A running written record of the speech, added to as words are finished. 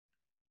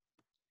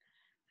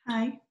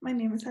Hi, my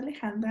name is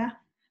Alejandra,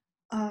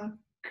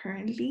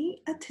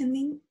 currently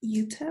attending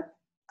UTEP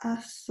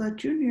as a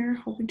junior,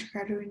 hoping to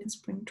graduate in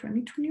spring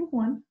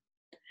 2021.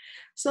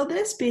 So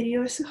this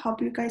video is to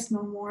help you guys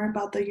know more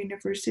about the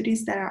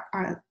universities that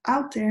are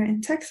out there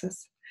in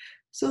Texas.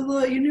 So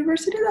the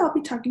university that I'll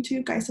be talking to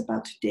you guys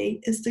about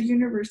today is the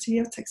University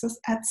of Texas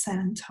at San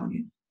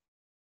Antonio.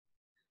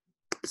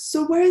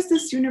 So where is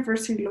this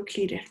university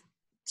located?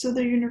 So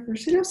the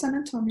University of San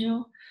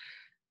Antonio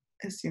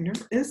is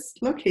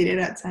located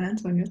at San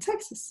Antonio,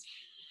 Texas.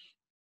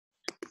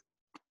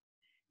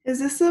 Is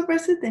this a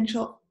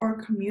residential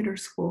or commuter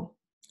school?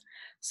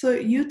 So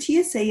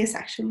UTSA is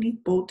actually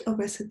both a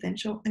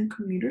residential and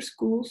commuter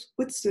schools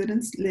with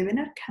students living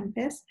at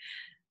campus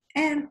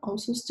and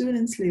also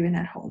students living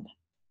at home.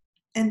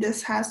 And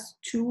this has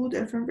two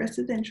different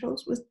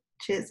residentials, which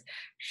is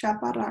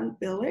Chaparral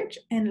Village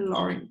and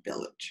Lauren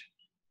Village.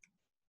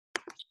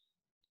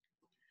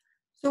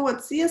 So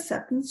what's the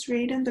acceptance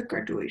rate and the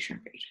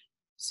graduation rate?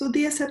 So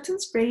the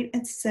acceptance rate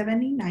is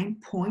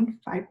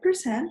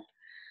 79.5%,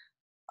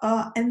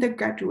 and the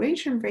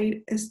graduation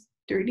rate is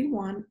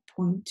 31.2%.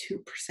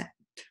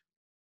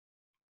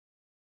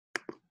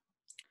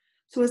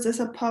 So is this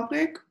a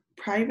public,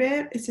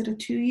 private? Is it a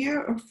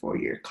 2-year or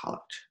 4-year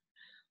college?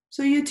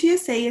 So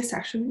UTSA is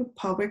actually a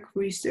public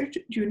research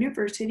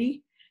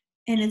university,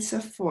 and it's a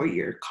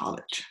 4-year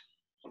college.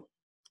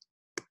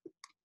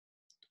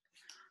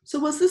 So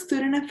what's the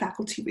student and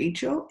faculty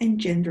ratio and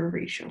gender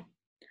ratio?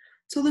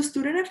 So the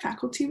student and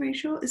faculty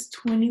ratio is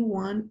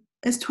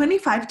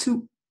 25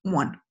 to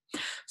 1.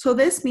 So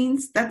this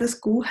means that the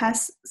school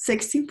has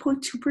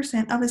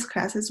 16.2% of its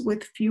classes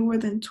with fewer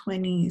than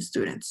 20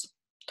 students.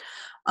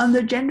 And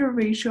the gender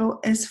ratio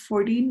is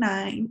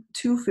 49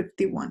 to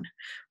 51,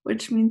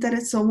 which means that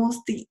it's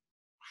almost the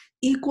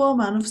equal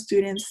amount of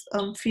students,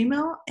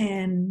 female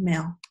and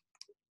male.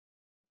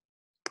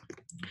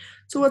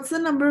 So what's the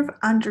number of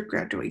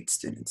undergraduate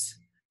students?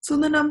 So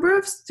the number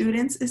of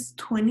students is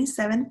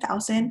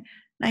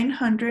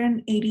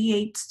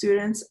 27,988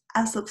 students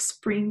as of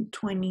spring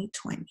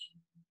 2020.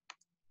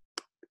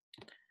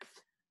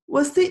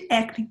 What's the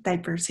ethnic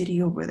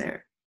diversity over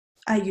there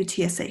at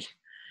UTSA?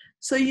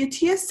 So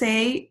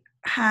UTSA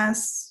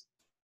has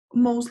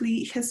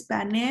mostly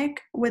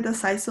Hispanic with a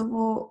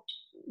sizable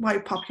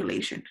white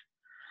population.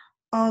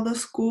 The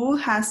school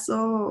has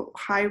a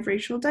high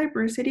racial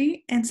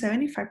diversity, and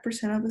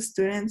 75% of the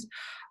students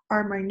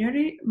are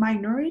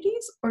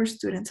minorities or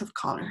students of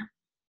color.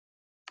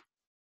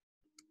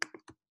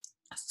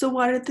 So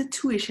what are the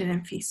tuition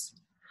and fees?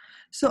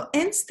 So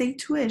in-state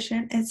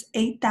tuition is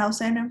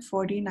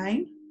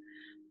 $8,049,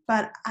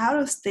 but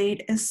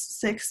out-of-state is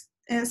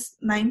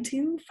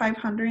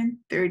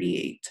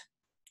 $19,538.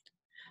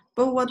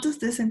 But what does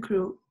this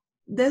include?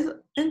 This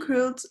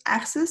includes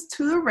access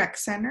to the rec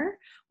center,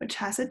 which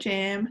has a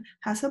gym,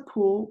 has a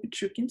pool,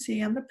 which you can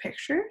see on the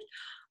picture,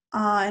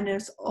 and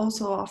it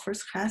also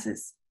offers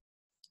classes.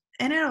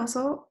 And it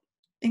also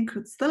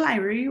includes the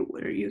library,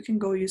 where you can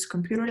go use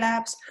computer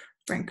labs,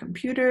 rent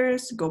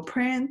computers, go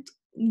print,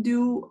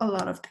 do a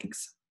lot of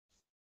things.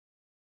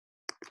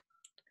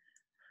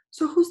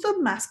 So who's the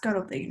mascot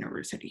of the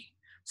university?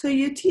 So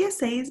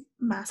UTSA's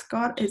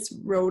mascot is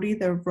Rhodey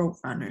the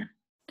Roadrunner.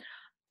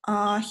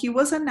 He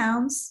was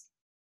announced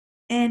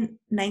in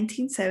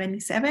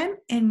 1977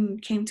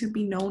 and came to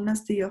be known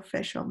as the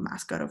official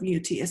mascot of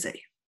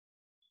UTSA.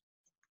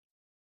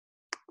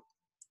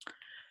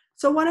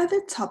 So what are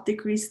the top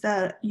degrees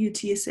that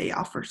UTSA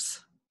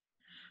offers?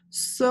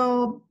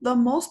 So the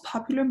most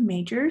popular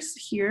majors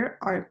here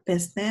are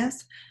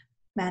business,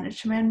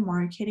 management,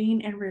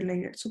 marketing, and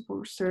related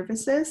support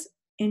services,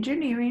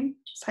 engineering,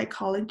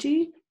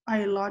 psychology,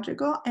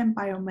 biological and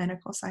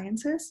biomedical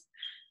sciences,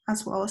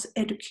 as well as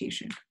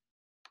education.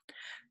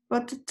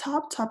 But the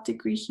top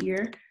degree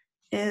here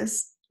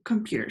is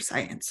computer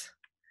science.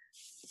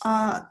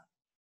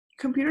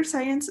 Computer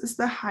science is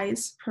the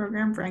highest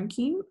program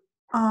ranking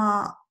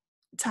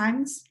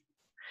times,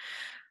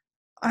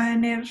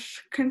 and it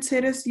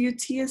considers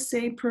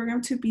UTSA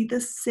program to be the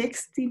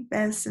 60th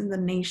best in the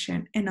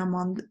nation and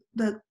among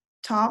the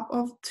top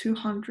of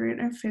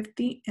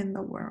 250 in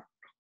the world.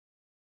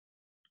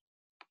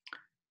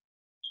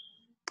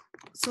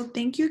 So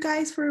thank you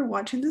guys for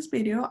watching this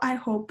video. I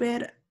hope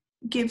it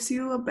gives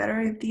you a better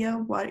idea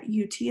of what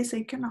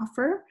UTSA can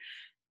offer,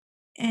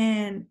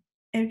 and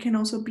it can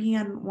also be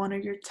on one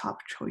of your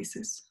top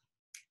choices.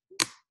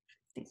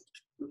 Thank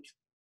you.